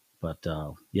 But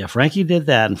yeah, Frankie did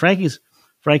that. And Frankie's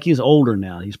older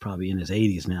now. He's probably in his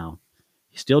 80s now.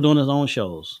 He's still doing his own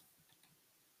shows.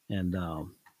 And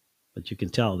but you can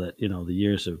tell that, the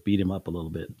years have beat him up a little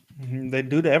bit. Mhm, they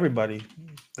do to everybody.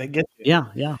 They get you. Yeah,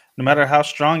 yeah. No matter how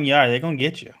strong you are, they're gonna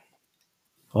get you.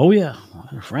 Oh yeah.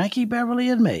 Frankie Beverly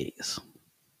and Mays.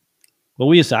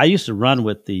 Well, I used to run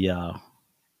with the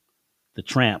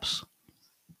Tramps.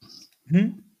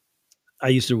 Mhm. I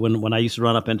used to when I used to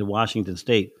run up into Washington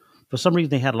State. For some reason,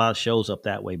 they had a lot of shows up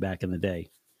that way back in the day,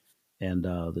 and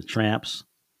the Tramps,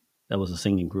 that was a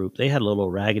singing group. They had a little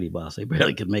raggedy bus. They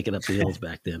barely could make it up the hills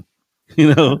back then.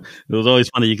 It was always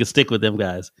funny. You could stick with them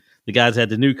guys. The guys had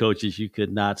the new coaches. You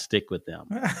could not stick with them.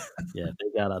 Yeah, if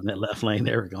they got on that left lane,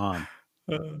 they were gone.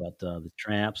 But the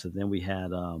Tramps, and then we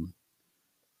had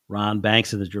Ron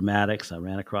Banks and the Dramatics. I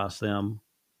ran across them.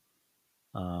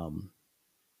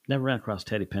 Never ran across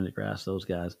Teddy Pendergrass, those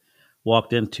guys.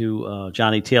 Walked into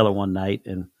Johnny Taylor one night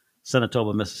in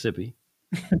Senatobah, Mississippi,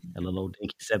 at a little old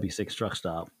dinky 76 truck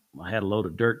stop. I had a load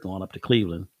of dirt going up to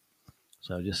Cleveland,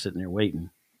 so I was just sitting there waiting.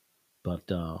 But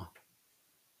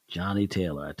Johnny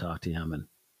Taylor, I talked to him in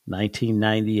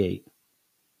 1998,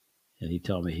 and he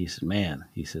told me, he said, man,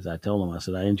 he says, I told him, I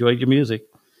said, I enjoyed your music.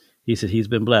 He said, he's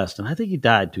been blessed. And I think he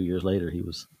died 2 years later. He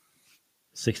was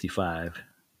 65,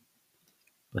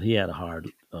 but he had a hard,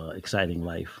 exciting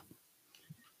life.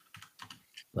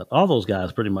 But all those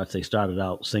guys, pretty much, they started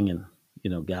out singing,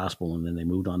 gospel, and then they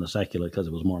moved on to secular because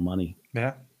it was more money.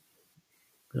 Yeah.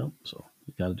 So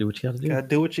you got to do what you got to do. Gotta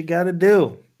do what you gotta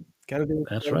do. Gotta do what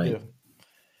That's you gotta right. do.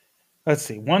 Let's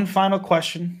see. One final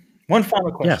question.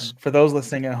 Yes. For those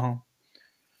listening at home.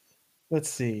 Let's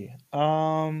see.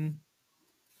 What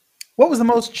was the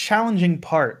most challenging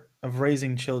part of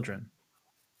raising children?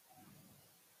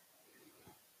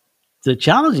 The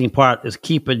challenging part is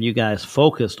keeping you guys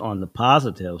focused on the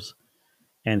positives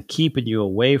and keeping you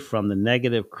away from the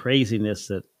negative craziness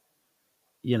that,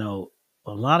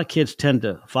 a lot of kids tend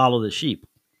to follow the sheep.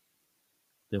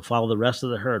 They'll follow the rest of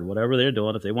the herd, whatever they're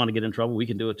doing. If they want to get in trouble, we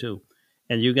can do it too.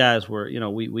 And you guys were,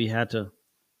 we had to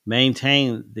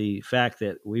maintain the fact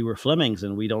that we were Flemings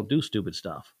and we don't do stupid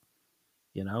stuff,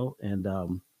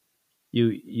 and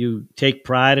you take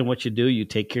pride in what you do. You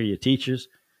take care of your teachers.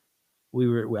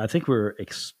 I think we were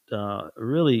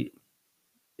really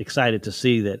excited to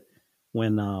see that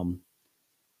when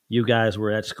you guys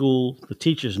were at school, the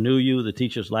teachers knew you, the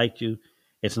teachers liked you.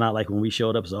 It's not like when we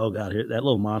showed up, oh God, here, that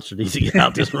little monster needs to get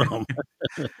out this room.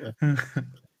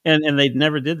 and they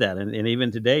never did that. And even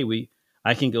today,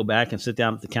 I can go back and sit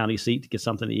down at the county seat to get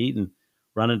something to eat and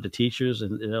run into teachers,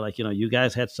 and they're like, you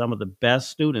guys had some of the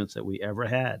best students that we ever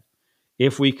had.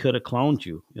 If we could have cloned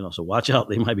you, so watch out.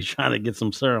 They might be trying to get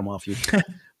some serum off you.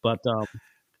 But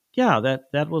yeah,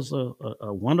 that was a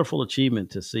wonderful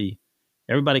achievement to see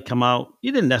everybody come out.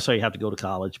 You didn't necessarily have to go to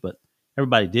college, but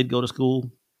everybody did go to school.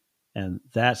 And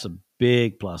that's a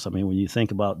big plus. I mean, when you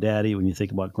think about Daddy, when you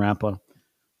think about Grandpa,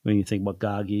 when you think about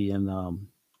Gagi and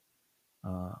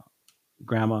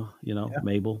Grandma, Yeah.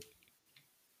 Mabel.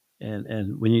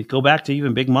 And when you go back to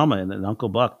even Big Mama and Uncle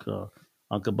Buck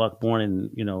born in,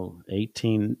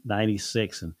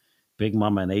 1896 and Big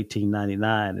Mama in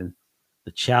 1899, and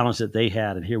the challenge that they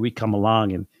had. And here we come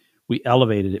along and we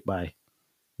elevated it by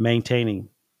maintaining,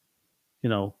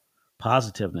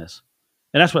 positiveness.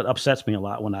 And that's what upsets me a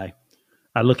lot when I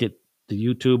look at the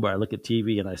YouTube or I look at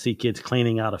TV and I see kids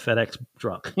cleaning out a FedEx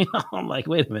truck. I'm like,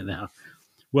 wait a minute now.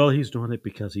 Well, he's doing it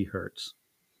because he hurts.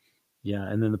 Yeah,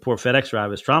 and then the poor FedEx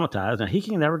driver is traumatized. Now, he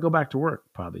can never go back to work,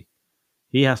 probably.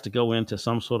 He has to go into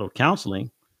some sort of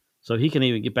counseling so he can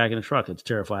even get back in the truck. It's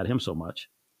terrified him so much.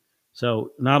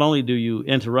 So not only do you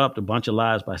interrupt a bunch of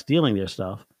lives by stealing their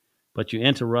stuff, but you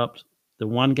interrupt the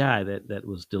one guy that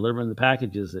was delivering the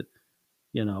packages that,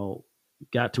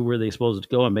 got to where they supposed to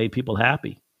go and made people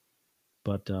happy.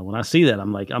 But when I see that,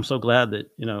 I'm like, I'm so glad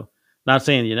that, not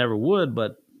saying you never would,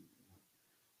 but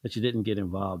that you didn't get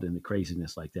involved in the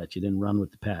craziness like that. You didn't run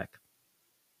with the pack.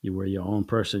 You were your own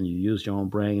person. You used your own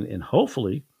brain. And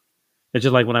hopefully, it's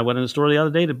just like when I went in the store the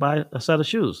other day to buy a set of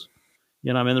shoes.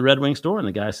 I'm in the Red Wing store and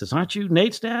the guy says, "Aren't you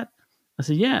Nate's dad?" I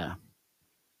said, "Yeah."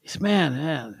 He said,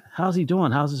 man, how's he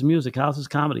doing? How's his music? How's his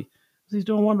comedy? I said, "He's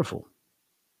doing wonderful.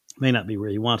 May not be where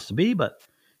he wants to be, but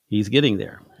he's getting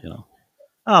there,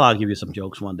 I'll give you some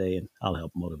jokes one day and I'll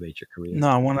help motivate your career." No,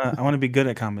 I wanna be good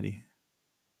at comedy.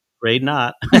 Afraid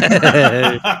not.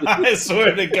 I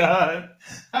swear to God,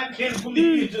 I can't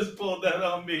believe you just pulled that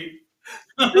on me.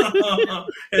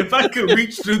 If I could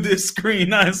reach through this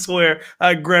screen, I swear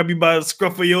I'd grab you by the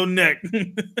scruff of your neck.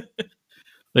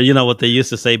 But you know what they used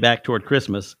to say back toward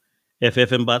Christmas? If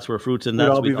and buts were fruits and We'd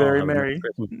nuts, all be we'd very have a merry.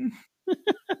 Christmas.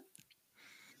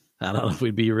 I don't know if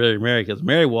we'd be very merry because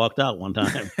Mary walked out one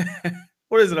time.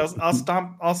 What is it?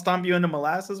 I'll stomp you into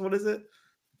molasses. What is it?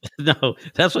 No,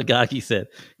 that's what Gaki said.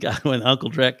 When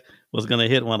Uncle Drek was going to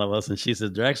hit one of us, and she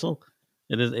said, "Drexel,"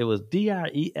 it was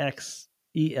Drexel,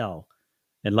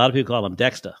 and a lot of people call him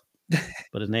Dexter,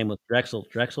 but his name was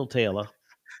Drexel Taylor.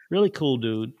 Really cool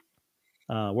dude.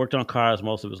 Worked on cars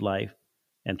most of his life,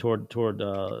 and toward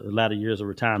the latter years of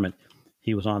retirement,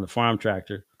 he was on the farm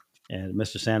tractor. And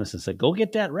Mr. Sanderson said, "Go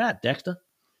get that rat, Dexter."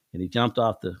 And he jumped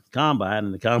off the combine,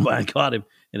 and the combine caught him,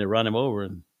 and it run him over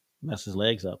and messed his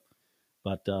legs up.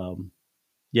 But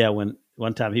when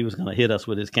one time he was going to hit us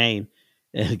with his cane,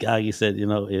 and Gagi said,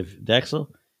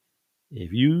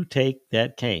 if you take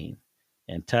that cane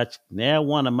and touch now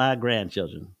one of my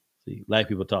grandchildren, see, black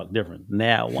people talk different.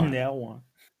 Now one.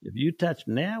 If you touch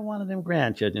now one of them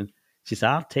grandchildren, she said,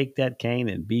 I'll take that cane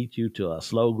and beat you to a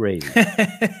slow gravy.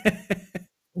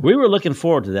 We were looking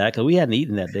forward to that because we hadn't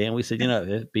eaten that day, and we said,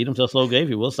 if beat him to a slow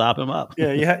gravy, we'll sop him up.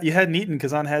 Yeah, you hadn't eaten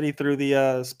because Aunt Hattie threw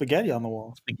the spaghetti on the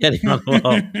wall. Spaghetti on the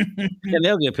wall. Yeah,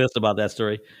 they'll get pissed about that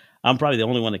story. I'm probably the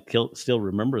only one that still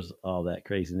remembers all that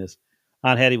craziness.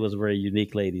 Aunt Hattie was a very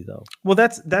unique lady, though. Well,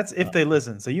 that's if they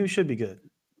listen, so you should be good.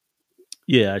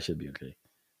 Yeah, I should be okay.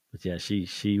 But yeah,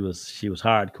 she was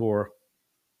hardcore,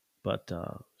 but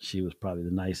she was probably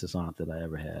the nicest aunt that I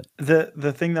ever had.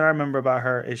 The thing that I remember about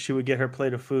her is she would get her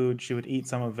plate of food, she would eat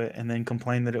some of it, and then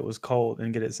complain that it was cold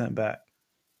and get it sent back.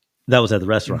 That was at the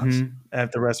restaurants. Mm-hmm.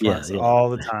 At the restaurants, Yeah. all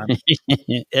the time.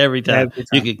 Every time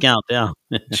you could count down.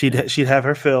 she'd have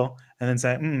her fill and then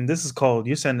say, "This is cold.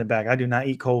 You send it back. I do not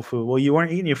eat cold food." Well, you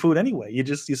weren't eating your food anyway. You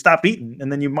stop eating,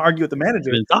 and then you argue with the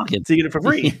manager Been talking. to get it for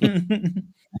free.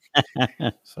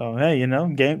 So hey,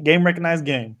 game recognized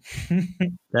game.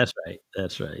 That's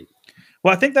right.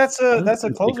 Well, I think that's a That's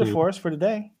closer cool. for us for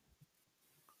today.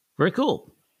 Very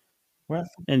cool. Well,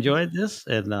 Enjoyed this,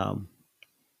 and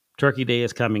Turkey Day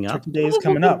is coming up. Turkey Day is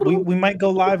coming up. We might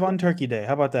go live on Turkey Day.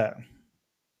 How about that?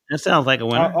 That sounds like a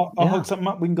winner. I'll hook something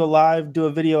up. We can go live, do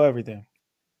a video, everything.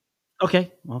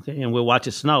 Okay, and we'll watch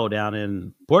it snow down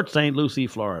in Port St. Lucie,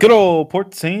 Florida. Good old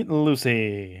Port St.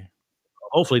 Lucie.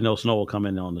 Hopefully, no snow will come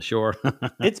in on the shore.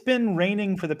 It's been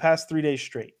raining for the past 3 days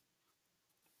straight.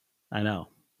 I know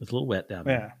it's a little wet down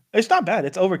there. Yeah, it's not bad.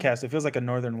 It's overcast. It feels like a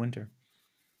northern winter,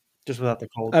 just without the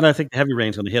cold. And I think the heavy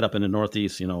rain's going to hit up in the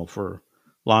Northeast. For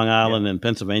Long Island and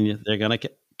Pennsylvania, they're going to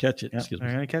catch it. Yeah, Excuse they're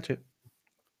me. gonna catch it.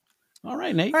 All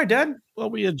right, Nate. All right, Dad. Well,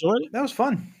 we enjoyed it. That was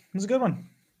fun. It was a good one.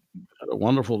 Had a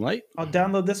wonderful night. I'll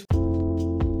download this.